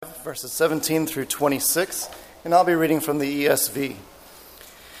verses 17 through 26, and I'll be reading from the ESV.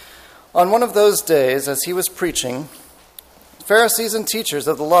 On one of those days, as he was preaching, Pharisees and teachers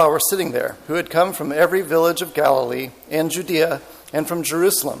of the law were sitting there, who had come from every village of Galilee and Judea and from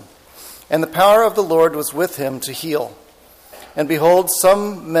Jerusalem. And the power of the Lord was with him to heal. And behold,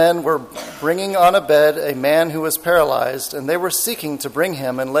 some men were bringing on a bed a man who was paralyzed, and they were seeking to bring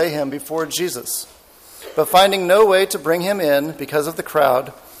him and lay him before Jesus. But finding no way to bring him in because of the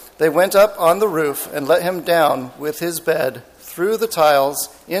crowd, they went up on the roof and let him down with his bed through the tiles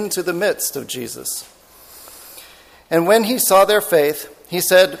into the midst of Jesus. And when he saw their faith, he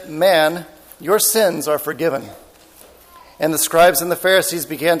said, "Man, your sins are forgiven." And the scribes and the Pharisees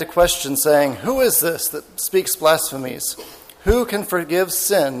began to question, saying, "Who is this that speaks blasphemies? Who can forgive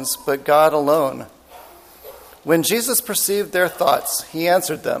sins but God alone?" When Jesus perceived their thoughts, he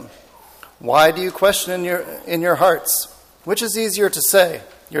answered them, "Why do you question in your hearts? Which is easier to say,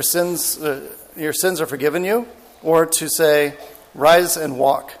 your sins are forgiven you, or to say, rise and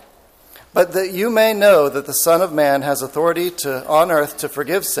walk? But that you may know that the Son of Man has authority on earth to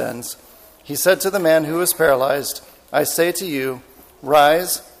forgive sins," he said to the man who was paralyzed, "I say to you,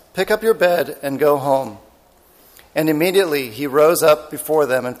 rise, pick up your bed, and go home." And immediately he rose up before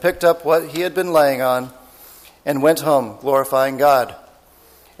them and picked up what he had been laying on and went home, glorifying God.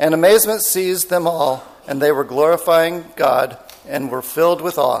 And amazement seized them all, and they were glorifying God and were filled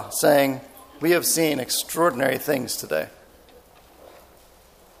with awe, saying, "We have seen extraordinary things today."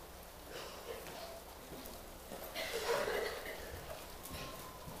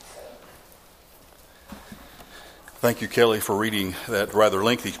 Thank you, Kelly, for reading that rather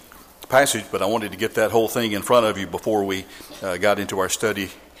lengthy passage, but I wanted to get that whole thing in front of you before we got into our study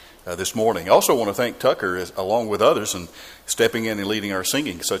this morning. I also want to thank Tucker, along with others, in stepping in and leading our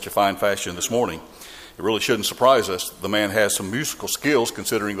singing in such a fine fashion this morning. It really shouldn't surprise us. The man has some musical skills,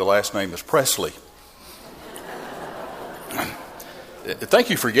 considering the last name is Presley.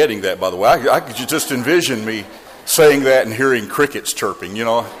 Thank you for getting that, by the way. I could just envision me saying that and hearing crickets chirping, you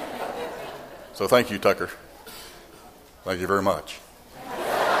know. So thank you, Tucker. Thank you very much.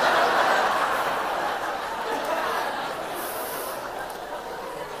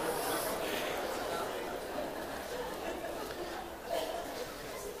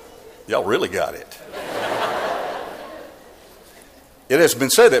 Y'all really got it. It has been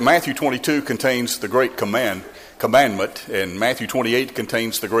said that Matthew 22 contains the Great Commandment, and Matthew 28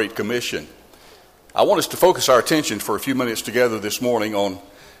 contains the Great Commission. I want us to focus our attention for a few minutes together this morning on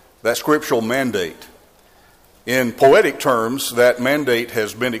that scriptural mandate. In poetic terms, that mandate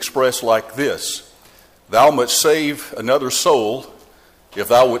has been expressed like this: "Thou must save another soul if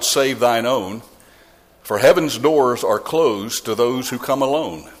thou wouldst save thine own, for heaven's doors are closed to those who come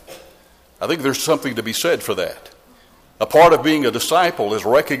alone." I think there's something to be said for that. A part of being a disciple is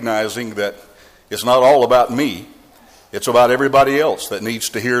recognizing that it's not all about me. It's about everybody else that needs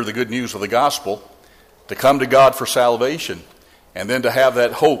to hear the good news of the gospel, to come to God for salvation, and then to have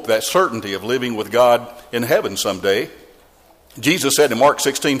that hope, that certainty of living with God in heaven someday. Jesus said in Mark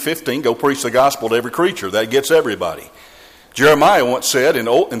 16:15, "Go preach the gospel to every creature." That gets everybody. Jeremiah once said in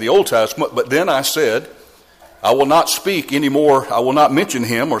the Old Testament, "But then I said, I will not speak anymore, I will not mention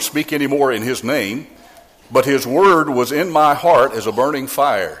him or speak anymore in his name, but his word was in my heart as a burning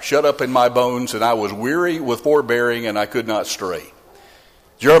fire, shut up in my bones, and I was weary with forbearing, and I could not stray."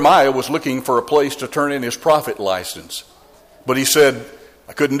 Jeremiah was looking for a place to turn in his prophet license, but he said,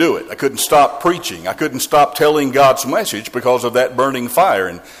 "I couldn't do it. I couldn't stop preaching. I couldn't stop telling God's message because of that burning fire."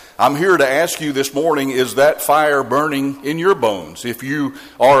 And I'm here to ask you this morning, is that fire burning in your bones if you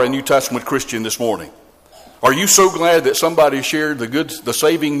are a New Testament Christian this morning? Are you so glad that somebody shared the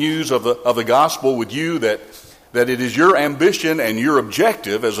saving news of the gospel with you that it is your ambition and your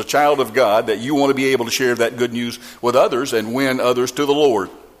objective as a child of God that you want to be able to share that good news with others and win others to the Lord?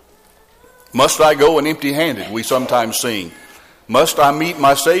 "Must I go an empty-handed?" we sometimes sing. "Must I meet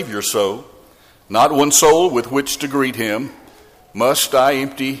my Savior so? Not one soul with which to greet him. Must I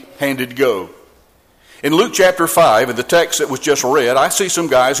empty-handed go?" In Luke chapter 5, in the text that was just read, I see some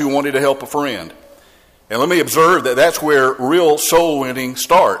guys who wanted to help a friend. And let me observe that that's where real soul winning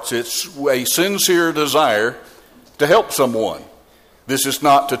starts. It's a sincere desire to help someone. This is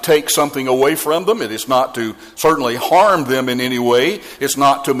not to take something away from them. It is not to certainly harm them in any way. It's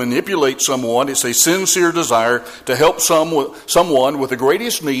not to manipulate someone. It's a sincere desire to help someone with the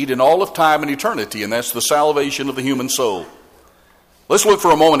greatest need in all of time and eternity, and that's the salvation of the human soul. Let's look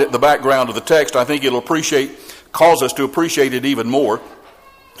for a moment at the background of the text. I think it'll cause us to appreciate it even more.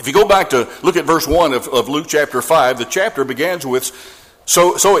 If you go back to look at verse 1 of Luke chapter 5, the chapter begins with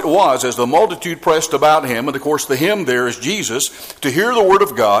So it was, as the multitude pressed about him, and of course the him there is Jesus, to hear the word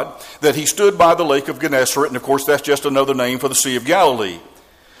of God, that he stood by the lake of Gennesaret, and of course that's just another name for the Sea of Galilee.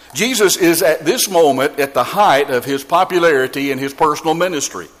 Jesus is at this moment at the height of his popularity and his personal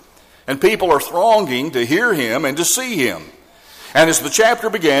ministry. And people are thronging to hear him and to see him. And as the chapter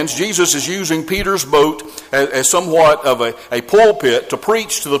begins, Jesus is using Peter's boat as somewhat of a pulpit to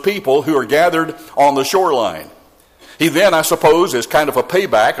preach to the people who are gathered on the shoreline. He then, I suppose, as kind of a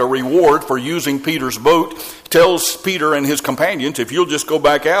payback, a reward for using Peter's boat, tells Peter and his companions, if you'll just go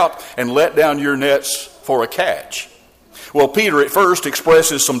back out and let down your nets for a catch. Well, Peter at first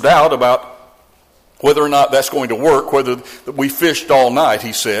expresses some doubt about whether or not that's going to work, whether we fished all night,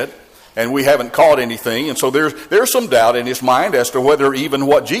 he said, and we haven't caught anything. And so there's some doubt in his mind as to whether even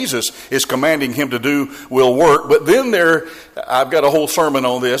what Jesus is commanding him to do will work. But then I've got a whole sermon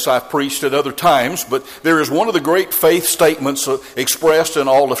on this. I've preached at other times. But there is one of the great faith statements expressed in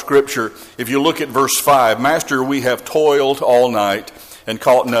all of Scripture. If you look at verse 5, Master, we have toiled all night and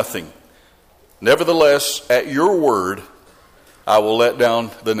caught nothing. Nevertheless, at your word, I will let down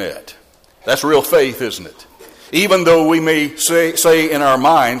the net. That's real faith, isn't it? Even though we may say in our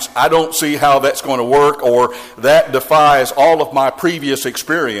minds, I don't see how that's going to work, or that defies all of my previous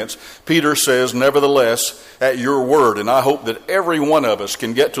experience, Peter says, nevertheless, at your word. And I hope that every one of us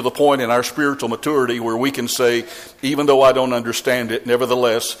can get to the point in our spiritual maturity where we can say, even though I don't understand it,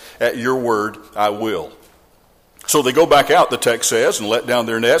 nevertheless, at your word, I will. So they go back out, the text says, and let down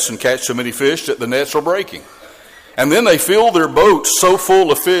their nets and catch so many fish that the nets are breaking. And then they fill their boats so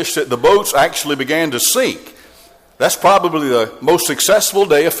full of fish that the boats actually began to sink. That's probably the most successful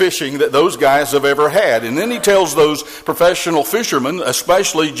day of fishing that those guys have ever had. And then he tells those professional fishermen,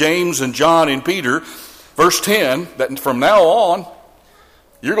 especially James and John and Peter, verse 10, that from now on,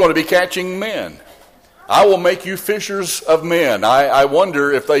 you're going to be catching men. I will make you fishers of men. I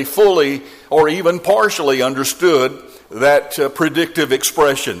wonder if they fully or even partially understood that predictive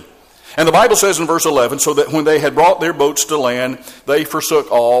expression. And the Bible says in verse 11, so that when they had brought their boats to land, they forsook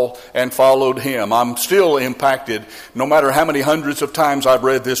all and followed him. I'm still impacted, no matter how many hundreds of times I've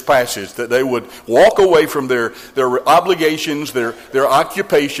read this passage, that they would walk away from their obligations, their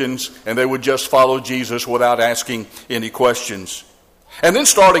occupations, and they would just follow Jesus without asking any questions. And then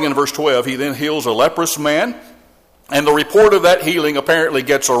starting in verse 12, he then heals a leprous man. And the report of that healing apparently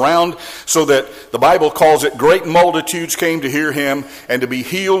gets around so that the Bible calls it great multitudes came to hear him and to be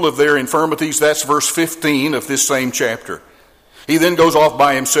healed of their infirmities. That's verse 15 of this same chapter. He then goes off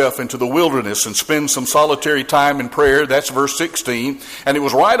by himself into the wilderness and spends some solitary time in prayer. That's verse 16. And it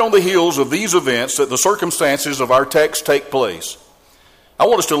was right on the heels of these events that the circumstances of our text take place. I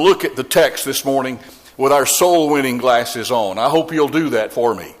want us to look at the text this morning with our soul-winning glasses on. I hope you'll do that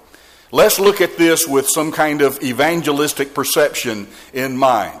for me. Let's look at this with some kind of evangelistic perception in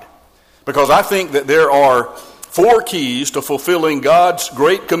mind. Because I think that there are 4 keys to fulfilling God's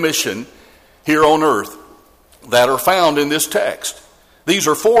great commission here on earth that are found in this text. These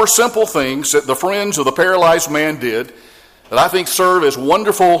are 4 simple things that the friends of the paralyzed man did that I think serve as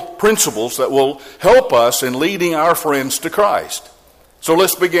wonderful principles that will help us in leading our friends to Christ. So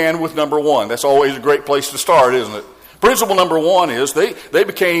let's begin with number 1. That's always a great place to start, isn't it? Principle number 1 is they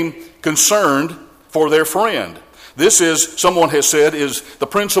became concerned for their friend. This is, someone has said, is the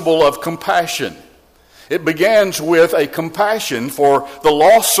principle of compassion. It begins with a compassion for the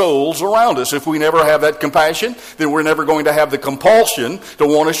lost souls around us. If we never have that compassion, then we're never going to have the compulsion to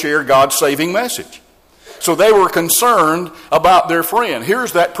want to share God's saving message. So they were concerned about their friend.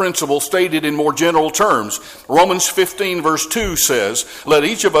 Here's that principle stated in more general terms. Romans 15 verse 2 says, let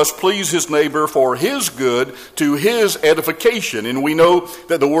each of us please his neighbor for his good to his edification. And we know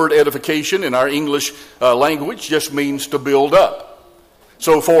that the word edification in our English language just means to build up.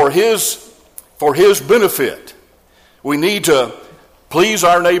 So for his benefit, we need to please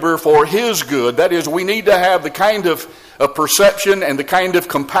our neighbor for his good. That is, we need to have the kind of perception and the kind of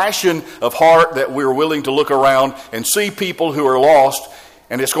compassion of heart that we're willing to look around and see people who are lost,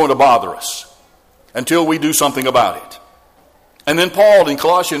 and it's going to bother us until we do something about it. And then Paul in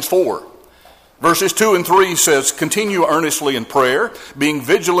Colossians 4, verses 2 and 3 says, continue earnestly in prayer, being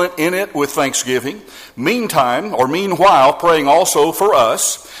vigilant in it with thanksgiving. Meanwhile, praying also for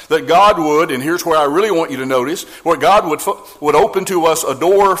us, that God would, and here's where I really want you to notice, where God would open to us a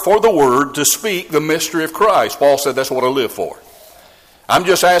door for the Word to speak the mystery of Christ. Paul said that's what I live for. I'm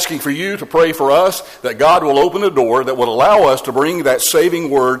just asking for you to pray for us that God will open a door that would allow us to bring that saving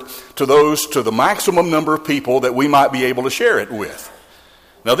Word to the maximum number of people that we might be able to share it with.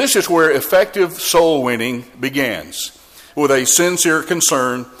 Now this is where effective soul winning begins, with a sincere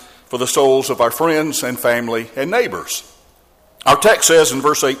concern for the souls of our friends and family and neighbors. Our text says in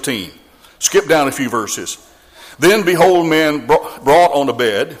verse 18, skip down a few verses. Then behold, men brought on a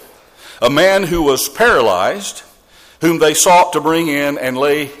bed a man who was paralyzed, whom they sought to bring in and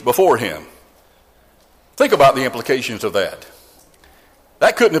lay before him. Think about the implications of that.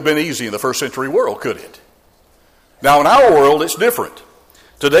 That couldn't have been easy in the first century world, could it? Now, in our world, it's different.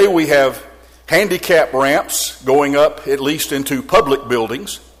 Today we have handicap ramps going up at least into public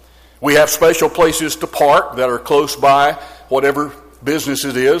buildings. We have special places to park that are close by whatever business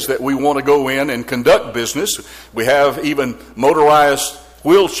it is that we want to go in and conduct business. We have even motorized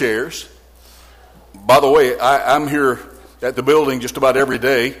wheelchairs. By the way, I'm here at the building just about every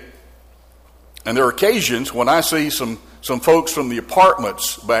day, and there are occasions when I see some folks from the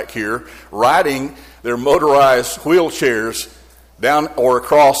apartments back here riding their motorized wheelchairs down or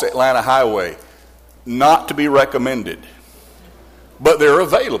across Atlanta Highway. Not to be recommended, but they're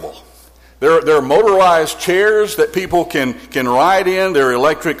available. There are motorized chairs that people can ride in. There are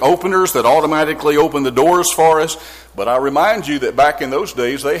electric openers that automatically open the doors for us. But I remind you that back in those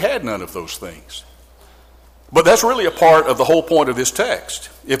days, they had none of those things. But that's really a part of the whole point of this text.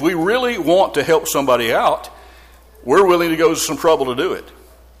 If we really want to help somebody out, we're willing to go to some trouble to do it.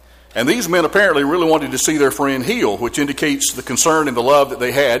 And these men apparently really wanted to see their friend heal, which indicates the concern and the love that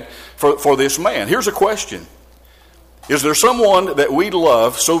they had for this man. Here's a question. Is there someone that we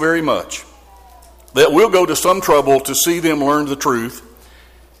love so very much that we'll go to some trouble to see them learn the truth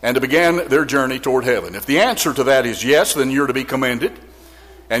and to begin their journey toward heaven? If the answer to that is yes, then you're to be commended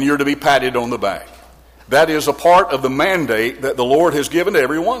and you're to be patted on the back. That is a part of the mandate that the Lord has given to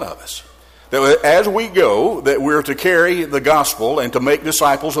every one of us. That as we go, that we're to carry the gospel and to make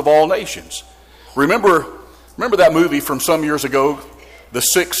disciples of all nations. Remember that movie from some years ago, The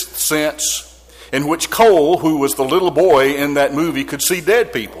Sixth Sense, in which Cole, who was the little boy in that movie, could see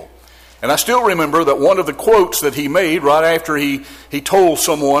dead people. And I still remember that one of the quotes that he made right after he told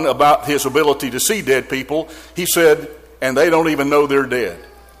someone about his ability to see dead people, he said, "And they don't even know they're dead."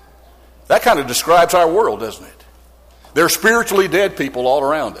 That kind of describes our world, doesn't it? There are spiritually dead people all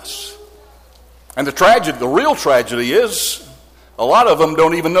around us. And the real tragedy is a lot of them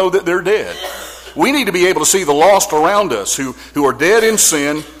don't even know that they're dead. We need to be able to see the lost around us who are dead in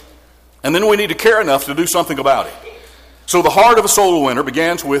sin, and then we need to care enough to do something about it. So the heart of a soul winner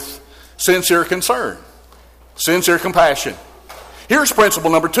begins with sincere concern, sincere compassion. Here's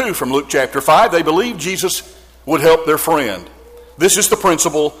principle number 2 from Luke chapter 5. They believed Jesus would help their friend. This is the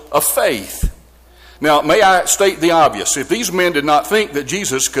principle of faith. Now, may I state the obvious? If these men did not think that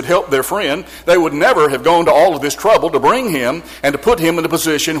Jesus could help their friend, they would never have gone to all of this trouble to bring him and to put him in a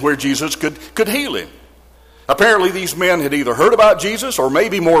position where Jesus could heal him. Apparently, these men had either heard about Jesus, or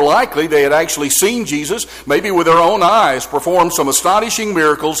maybe more likely they had actually seen Jesus, maybe with their own eyes, perform some astonishing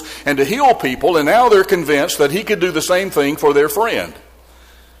miracles and to heal people, and now they're convinced that he could do the same thing for their friend.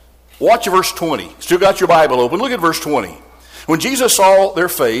 Watch verse 20. Still got your Bible open. Look at verse 20. When Jesus saw their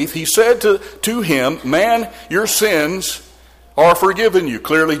faith, he said to him, "Man, your sins are forgiven you."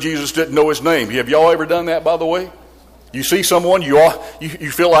 Clearly, Jesus didn't know his name. Have y'all ever done that, by the way? You see someone,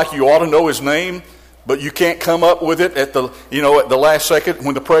 you feel like you ought to know his name, but you can't come up with it at the last second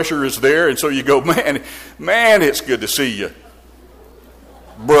when the pressure is there, and so you go, man, it's good to see you,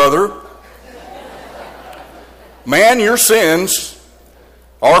 brother. Man, your sins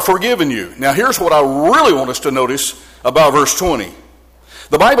are forgiven you. Now, here's what I really want us to notice about verse 20.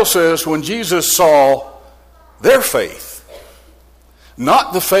 The Bible says when Jesus saw their faith,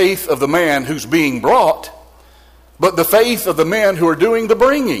 not the faith of the man who's being brought, but the faith of the men who are doing the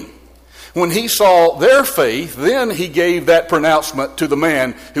bringing. When he saw their faith, then he gave that pronouncement to the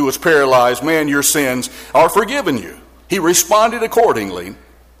man who was paralyzed, "Man, your sins are forgiven you." He responded accordingly.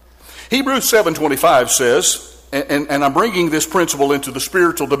 Hebrews 7:25 says, and I'm bringing this principle into the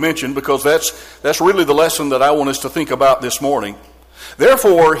spiritual dimension because that's really the lesson that I want us to think about this morning.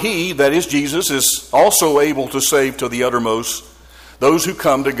 Therefore, he, that is Jesus, is also able to save to the uttermost those who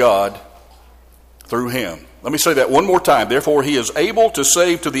come to God through him. Let me say that one more time. Therefore, he is able to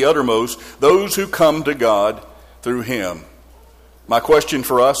save to the uttermost those who come to God through him. My question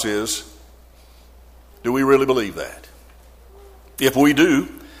for us is, do we really believe that? If we do,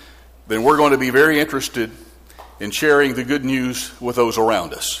 then we're going to be very interested in sharing the good news with those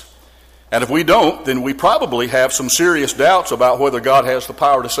around us. And if we don't, then we probably have some serious doubts about whether God has the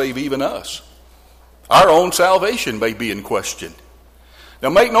power to save even us. Our own salvation may be in question. Now,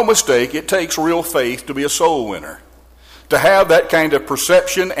 make no mistake, it takes real faith to be a soul winner, to have that kind of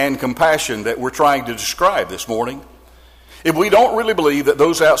perception and compassion that we're trying to describe this morning. If we don't really believe that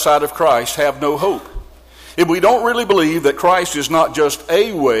those outside of Christ have no hope, if we don't really believe that Christ is not just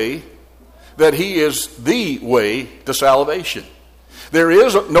a way, that he is the way to salvation. There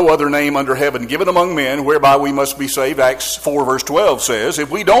is no other name under heaven given among men whereby we must be saved. Acts 4 verse 12 says, if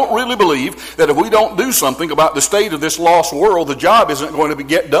we don't really believe that if we don't do something about the state of this lost world, the job isn't going to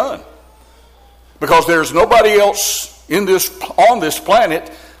get done. Because there's nobody else on this planet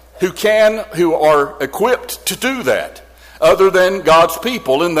who are equipped to do that other than God's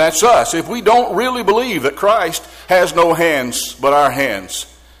people, and that's us. If we don't really believe that Christ has no hands but our hands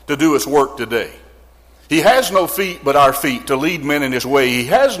to do his work today, he has no feet but our feet to lead men in his way. He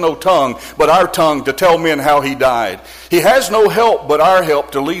has no tongue but our tongue to tell men how he died. He has no help but our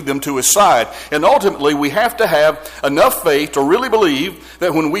help to lead them to his side. And ultimately, we have to have enough faith to really believe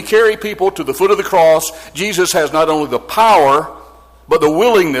that when we carry people to the foot of the cross, Jesus has not only the power but the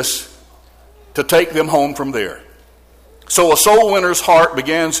willingness to take them home from there. So a soul winner's heart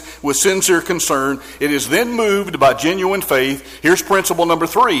begins with sincere concern. It is then moved by genuine faith. Here's principle number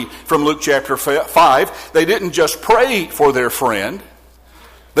 3 from Luke chapter 5. They didn't just pray for their friend.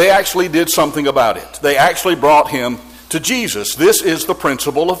 They actually did something about it. They actually brought him to Jesus. This is the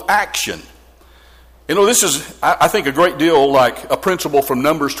principle of action. You know, this is, I think, a great deal like a principle from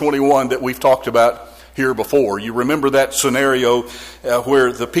Numbers 21 that we've talked about here before. You remember that scenario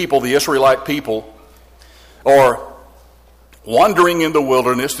where the Israelite people, are wandering in the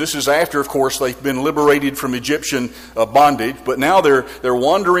wilderness. This is after, of course, they've been liberated from Egyptian bondage, but now they're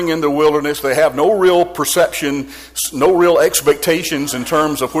wandering in the wilderness. They have no real perception, no real expectations in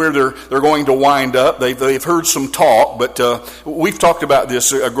terms of where they're going to wind up. They've heard some talk, but we've talked about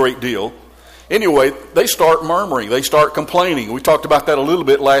this a great deal. Anyway, they start murmuring. They start complaining. We talked about that a little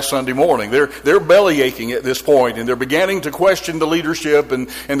bit last Sunday morning. They're belly aching at this point, and they're beginning to question the leadership, and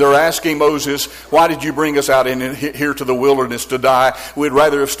they're asking Moses, why did you bring us out in here to the wilderness to die? We'd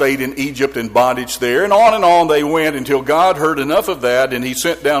rather have stayed in Egypt in bondage there. And on they went until God heard enough of that, and he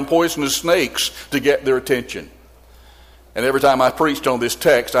sent down poisonous snakes to get their attention. And every time I preached on this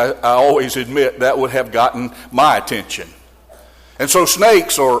text, I always admit that would have gotten my attention. And so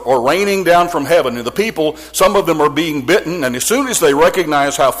snakes are raining down from heaven, and the people, some of them are being bitten, and as soon as they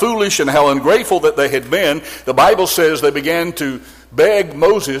recognize how foolish and how ungrateful that they had been, the Bible says they began to beg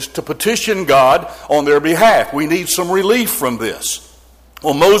Moses to petition God on their behalf. We need some relief from this.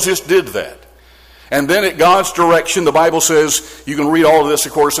 Well, Moses did that. And then at God's direction, the Bible says, you can read all of this,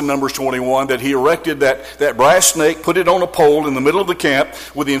 of course, in Numbers 21, that he erected that brass snake, put it on a pole in the middle of the camp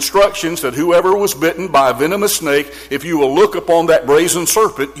with the instructions that whoever was bitten by a venomous snake, if you will look upon that brazen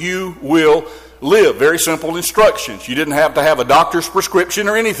serpent, you will live. Very simple instructions. You didn't have to have a doctor's prescription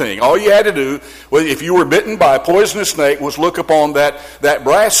or anything. All you had to do, if you were bitten by a poisonous snake, was look upon that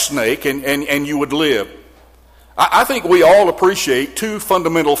brass snake and you would live. I think we all appreciate 2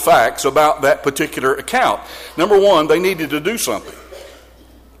 fundamental facts about that particular account. Number 1, they needed to do something.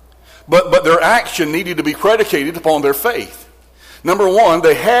 But their action needed to be predicated upon their faith. Number 1,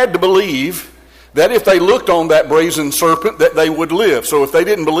 they had to believe that if they looked on that brazen serpent, that they would live. So if they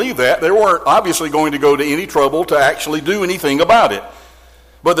didn't believe that, they weren't obviously going to go to any trouble to actually do anything about it.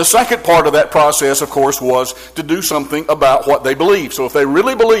 But the second part of that process, of course, was to do something about what they believed. So if they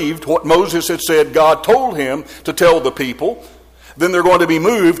really believed what Moses had said God told him to tell the people, then they're going to be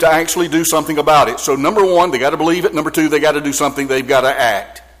moved to actually do something about it. So number 1, they got to believe it. Number 2, they got to do something. They've got to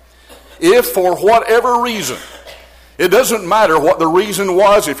act. If for whatever reason, it doesn't matter what the reason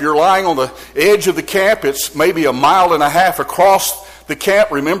was. If you're lying on the edge of the camp, it's maybe 1.5 miles across the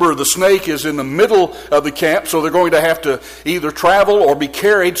camp. Remember, the snake is in the middle of the camp, so they're going to have to either travel or be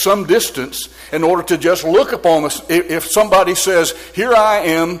carried some distance in order to just look upon us. If somebody says, here I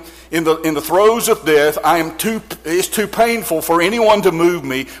am in the throes of death, it's too painful for anyone to move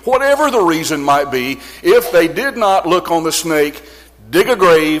me, whatever the reason might be, if they did not look on the snake, dig a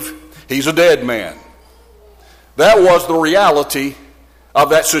grave, he's a dead man. That was the reality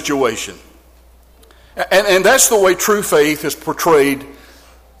of that situation. And that's the way true faith is portrayed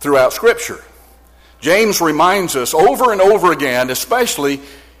throughout Scripture. James reminds us over and over again, especially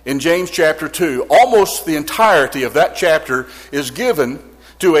in James chapter 2, almost the entirety of that chapter is given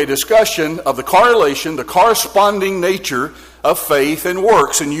to a discussion of the correlation, the corresponding nature of faith and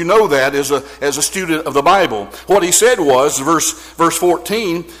works. And you know that as a student of the Bible. What he said was, verse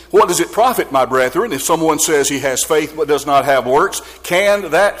 14, what does it profit, my brethren, if someone says he has faith but does not have works?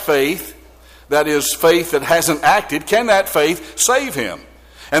 Can that faith, that is faith that hasn't acted, can that faith save him?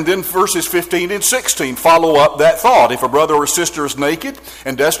 And then verses 15 and 16 follow up that thought. If a brother or sister is naked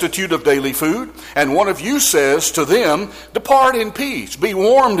and destitute of daily food, and one of you says to them, depart in peace, be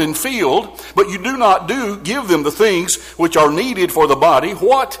warmed and filled, but you do not give them the things which are needed for the body,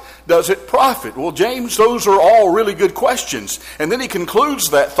 what does it profit? Well, James, those are all really good questions. And then he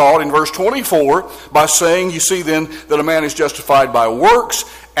concludes that thought in verse 24 by saying, you see then that a man is justified by works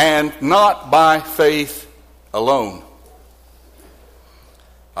and not by faith alone.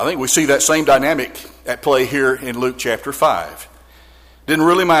 I think we see that same dynamic at play here in Luke chapter 5. Didn't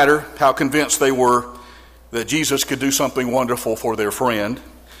really matter how convinced they were that Jesus could do something wonderful for their friend.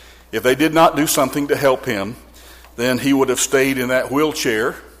 If they did not do something to help him, then he would have stayed in that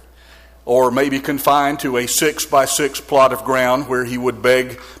wheelchair or maybe confined to a 6x6 plot of ground where he would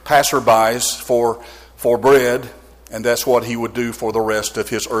beg passerbys for bread, and that's what he would do for the rest of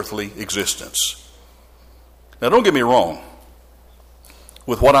his earthly existence. Now, don't get me wrong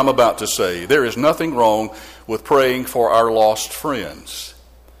with what I'm about to say. There is nothing wrong with praying for our lost friends.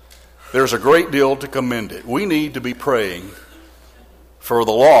 There's a great deal to commend it. We need to be praying for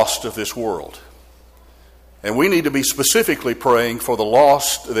the lost of this world. And we need to be specifically praying for the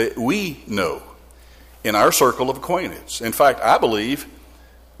lost that we know in our circle of acquaintance. In fact, I believe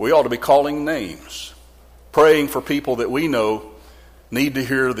we ought to be calling names, praying for people that we know need to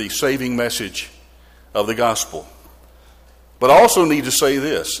hear the saving message of the gospel. But I also need to say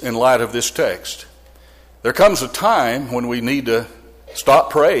this in light of this text. There comes a time when we need to stop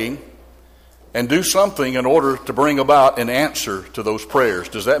praying and do something in order to bring about an answer to those prayers.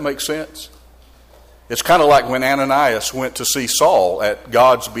 Does that make sense? It's kind of like when Ananias went to see Saul at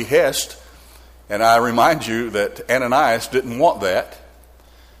God's behest. And I remind you that Ananias didn't want that.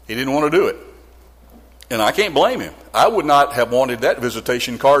 He didn't want to do it. And I can't blame him. I would not have wanted that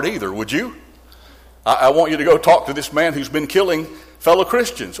visitation card either, would you? I want you to go talk to this man who's been killing fellow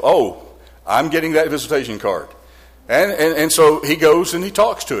Christians. Oh, I'm getting that visitation card. And so he goes and he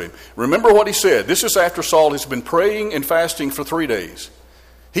talks to him. Remember what he said. This is after Saul has been praying and fasting for 3 days.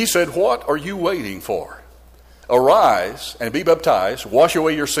 He said, what are you waiting for? Arise and be baptized, wash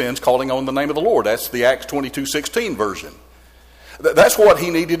away your sins, calling on the name of the Lord. That's the Acts 22:16 version. That's what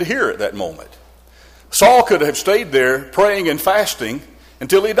he needed to hear at that moment. Saul could have stayed there praying and fasting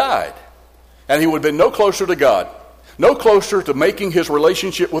until he died. And he would have been no closer to God, no closer to making his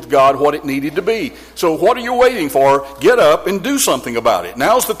relationship with God what it needed to be. So what are you waiting for? Get up and do something about it.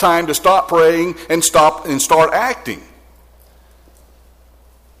 Now's the time to stop praying and start acting.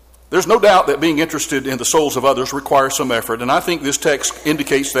 There's no doubt that being interested in the souls of others requires some effort, and I think this text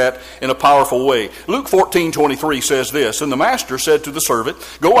indicates that in a powerful way. Luke 14:23 says this, and the master said to the servant,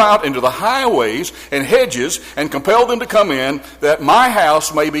 go out into the highways and hedges and compel them to come in, that my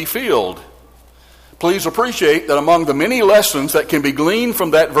house may be filled. Please appreciate that among the many lessons that can be gleaned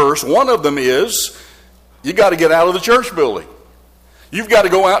from that verse, one of them is you got to get out of the church building. You've got to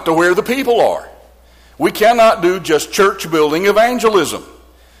go out to where the people are. We cannot do just church building evangelism.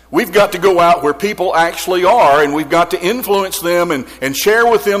 We've got to go out where people actually are, and we've got to influence them and share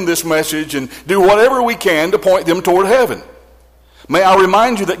with them this message and do whatever we can to point them toward heaven. May I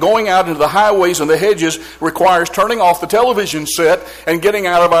remind you that going out into the highways and the hedges requires turning off the television set and getting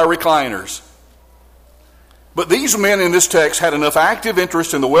out of our recliners. But these men in this text had enough active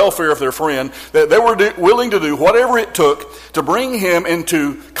interest in the welfare of their friend that they were willing to do whatever it took to bring him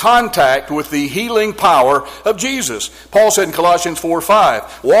into contact with the healing power of Jesus. Paul said in Colossians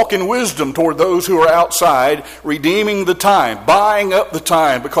 4:5, walk in wisdom toward those who are outside, redeeming the time, buying up the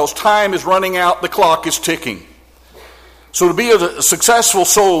time, because time is running out, the clock is ticking. So to be a successful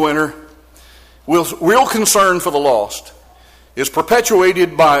soul winner with real concern for the lost is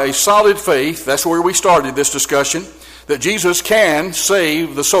perpetuated by a solid faith, that's where we started this discussion, that Jesus can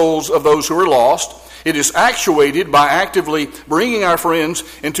save the souls of those who are lost. It is actuated by actively bringing our friends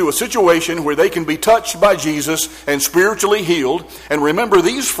into a situation where they can be touched by Jesus and spiritually healed. And remember,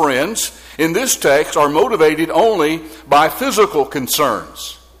 these friends in this text are motivated only by physical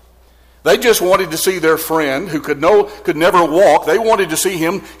concerns. They just wanted to see their friend who could never walk. They wanted to see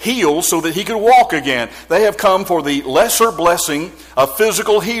him healed so that he could walk again. They have come for the lesser blessing of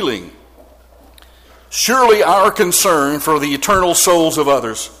physical healing. Surely our concern for the eternal souls of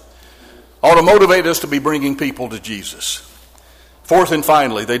others ought to motivate us to be bringing people to Jesus. Fourth and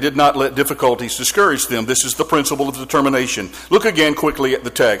finally, they did not let difficulties discourage them. This is the principle of determination. Look again quickly at the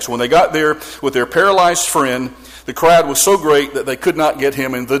text. When they got there with their paralyzed friend, the crowd was so great that they could not get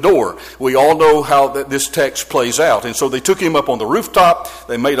him in the door. We all know how this text plays out. And so they took him up on the rooftop,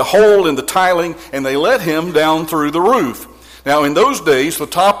 they made a hole in the tiling, and they let him down through the roof. Now, in those days, the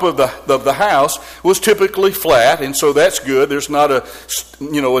top of the house was typically flat, and so that's good. There's not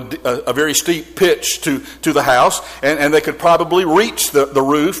a very steep pitch to the house, and they could probably reach the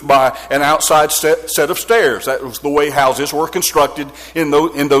roof by an outside set of stairs. That was the way houses were constructed in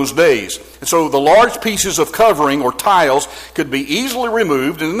those days. And so the large pieces of covering or tiles could be easily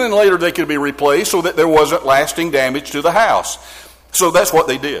removed, and then later they could be replaced so that there wasn't lasting damage to the house. So that's what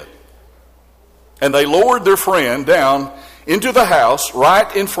they did. And they lowered their friend down into the house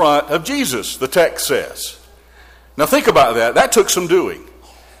right in front of Jesus, the text says. Now think about that. That took some doing.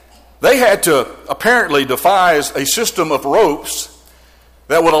 They had to apparently devise a system of ropes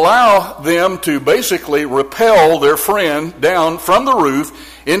that would allow them to basically rappel their friend down from the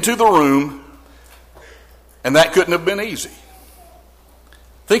roof into the room, and that couldn't have been easy.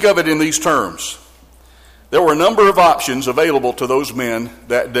 Think of it in these terms. There were a number of options available to those men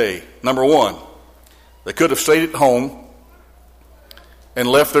that day. Number one, they could have stayed at home and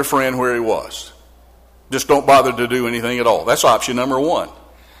left their friend where he was. Just don't bother to do anything at all. That's option number one.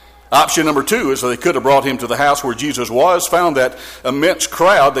 Option number two is they could have brought him to the house where Jesus was, found that immense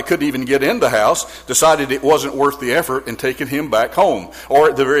crowd that couldn't even get in the house, decided it wasn't worth the effort, and taken him back home. Or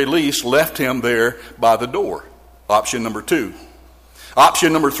at the very least, left him there by the door. Option number two.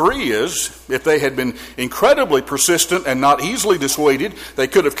 Option number three is, if they had been incredibly persistent and not easily dissuaded, they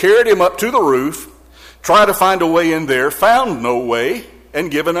could have carried him up to the roof, tried to find a way in there, found no way,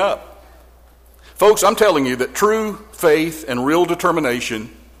 and given up. Folks, I'm telling you that true faith and real determination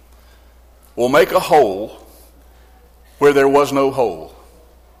will make a hole where there was no hole.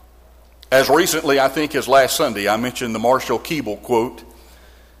 As recently, I think as last Sunday, I mentioned the Marshall Keeble quote.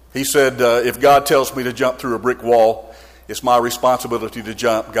 He said, if God tells me to jump through a brick wall, it's my responsibility to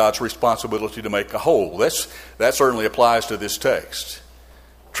jump, God's responsibility to make a hole. That certainly applies to this text.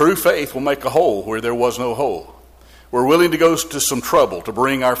 True faith will make a hole where there was no hole. We're willing to go to some trouble to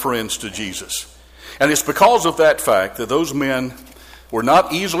bring our friends to Jesus. And it's because of that fact that those men were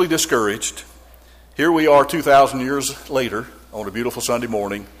not easily discouraged. Here we are 2,000 years later on a beautiful Sunday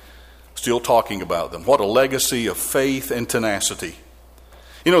morning, still talking about them. What a legacy of faith and tenacity.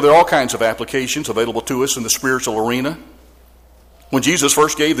 You know, there are all kinds of applications available to us in the spiritual arena. When Jesus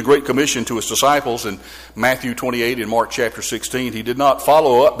first gave the Great Commission to his disciples in Matthew 28 and Mark chapter 16, he did not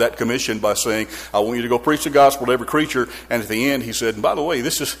follow up that commission by saying, I want you to go preach the gospel to every creature. And at the end he said, and by the way,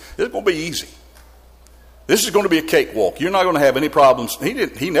 this is going to be easy. This is going to be a cakewalk. You're not going to have any problems.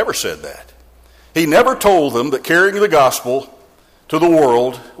 He never said that. He never told them that carrying the gospel to the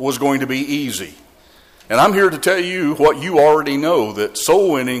world was going to be easy. And I'm here to tell you what you already know, that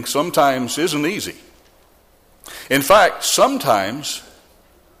soul winning sometimes isn't easy. In fact, sometimes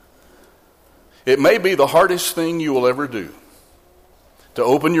it may be the hardest thing you will ever do to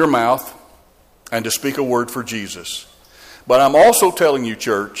open your mouth and to speak a word for Jesus. But I'm also telling you,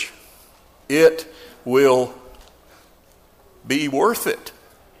 church, it will be worth it.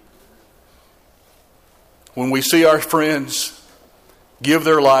 When we see our friends give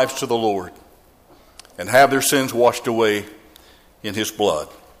their lives to the Lord and have their sins washed away in his blood.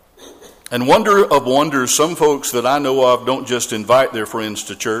 And wonder of wonders, some folks that I know of don't just invite their friends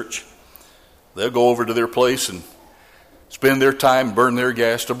to church. They'll go over to their place and spend their time, burn their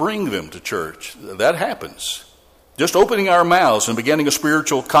gas to bring them to church. That happens. Just opening our mouths and beginning a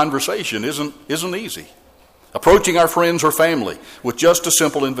spiritual conversation isn't easy. Approaching our friends or family with just a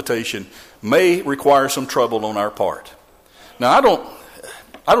simple invitation may require some trouble on our part. Now,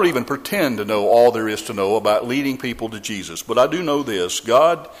 I don't even pretend to know all there is to know about leading people to Jesus, but I do know this.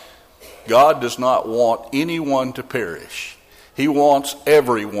 God does not want anyone to perish. He wants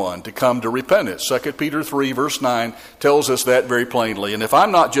everyone to come to repentance. 2 Peter 3 verse 9 tells us that very plainly. And if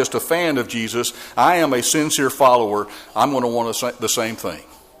I'm not just a fan of Jesus, I am a sincere follower, I'm going to want the same thing.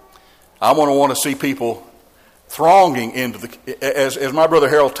 I want to see people thronging into as my brother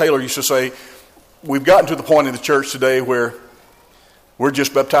Harold Taylor used to say, we've gotten to the point in the church today where we're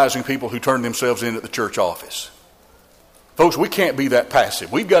just baptizing people who turn themselves in at the church office. Folks, we can't be that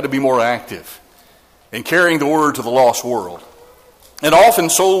passive. We've got to be more active in carrying the word to the lost world. And often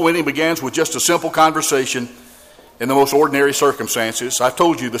soul winning begins with just a simple conversation in the most ordinary circumstances. I've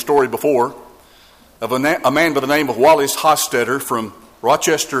told you the story before of a man by the name of Wallace Hostetter from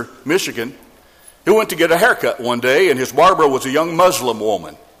Rochester, Michigan, who went to get a haircut one day, and his barber was a young Muslim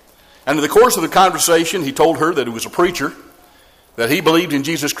woman. And in the course of the conversation, he told her that he was a preacher, that he believed in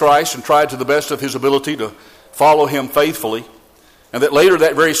Jesus Christ and tried to the best of his ability to follow him faithfully, and that later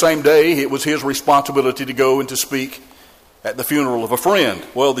that very same day it was his responsibility to go and to speak at the funeral of a friend.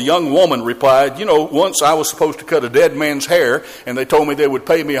 Well, the young woman replied, once I was supposed to cut a dead man's hair, and they told me they would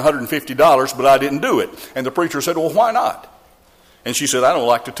pay me $150, but I didn't do it. And the preacher said, well, why not? And she said, I don't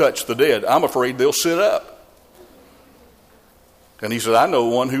like to touch the dead. I'm afraid they'll sit up. And he said, I know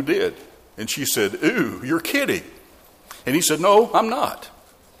one who did. And she said, ooh, you're kidding. And he said, no, I'm not.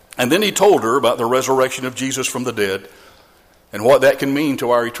 And then he told her about the resurrection of Jesus from the dead and what that can mean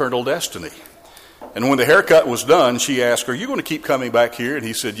to our eternal destiny. And when the haircut was done, she asked, are you going to keep coming back here? And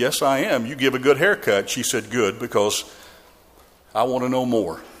he said, yes, I am. You give a good haircut. She said, good, because I want to know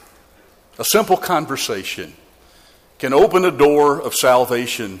more. A simple conversation can open a door of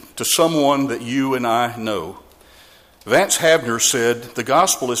salvation to someone that you and I know. Vance Havner said, the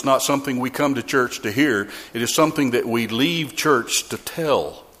gospel is not something we come to church to hear. It is something that we leave church to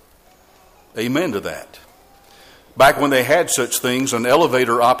tell. Amen to that. Back when they had such things, an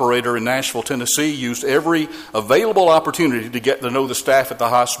elevator operator in Nashville, Tennessee, used every available opportunity to get to know the staff at the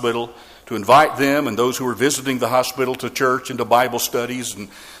hospital, to invite them and those who were visiting the hospital to church and to Bible studies. And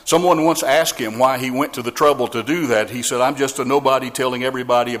someone once asked him why he went to the trouble to do that. He said, I'm just a nobody telling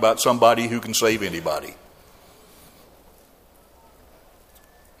everybody about somebody who can save anybody.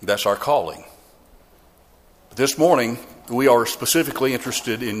 That's our calling. This morning, we are specifically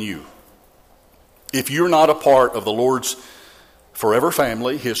interested in you. If you're not a part of the Lord's forever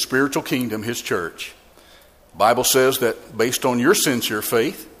family, His spiritual kingdom, His church, the Bible says that based on your sincere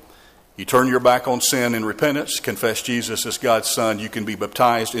faith, you turn your back on sin in repentance, confess Jesus as God's Son, you can be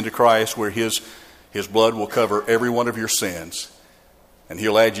baptized into Christ where His blood will cover every one of your sins, and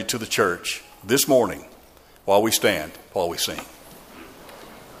He'll add you to the church this morning while we stand, while we sing.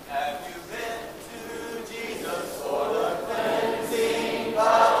 Have you been to Jesus for the cleansing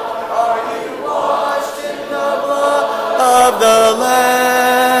power? Are you washed in the blood of the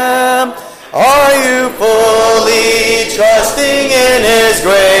Lamb? Are you fully trusting in His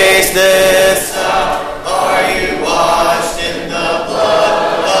grace?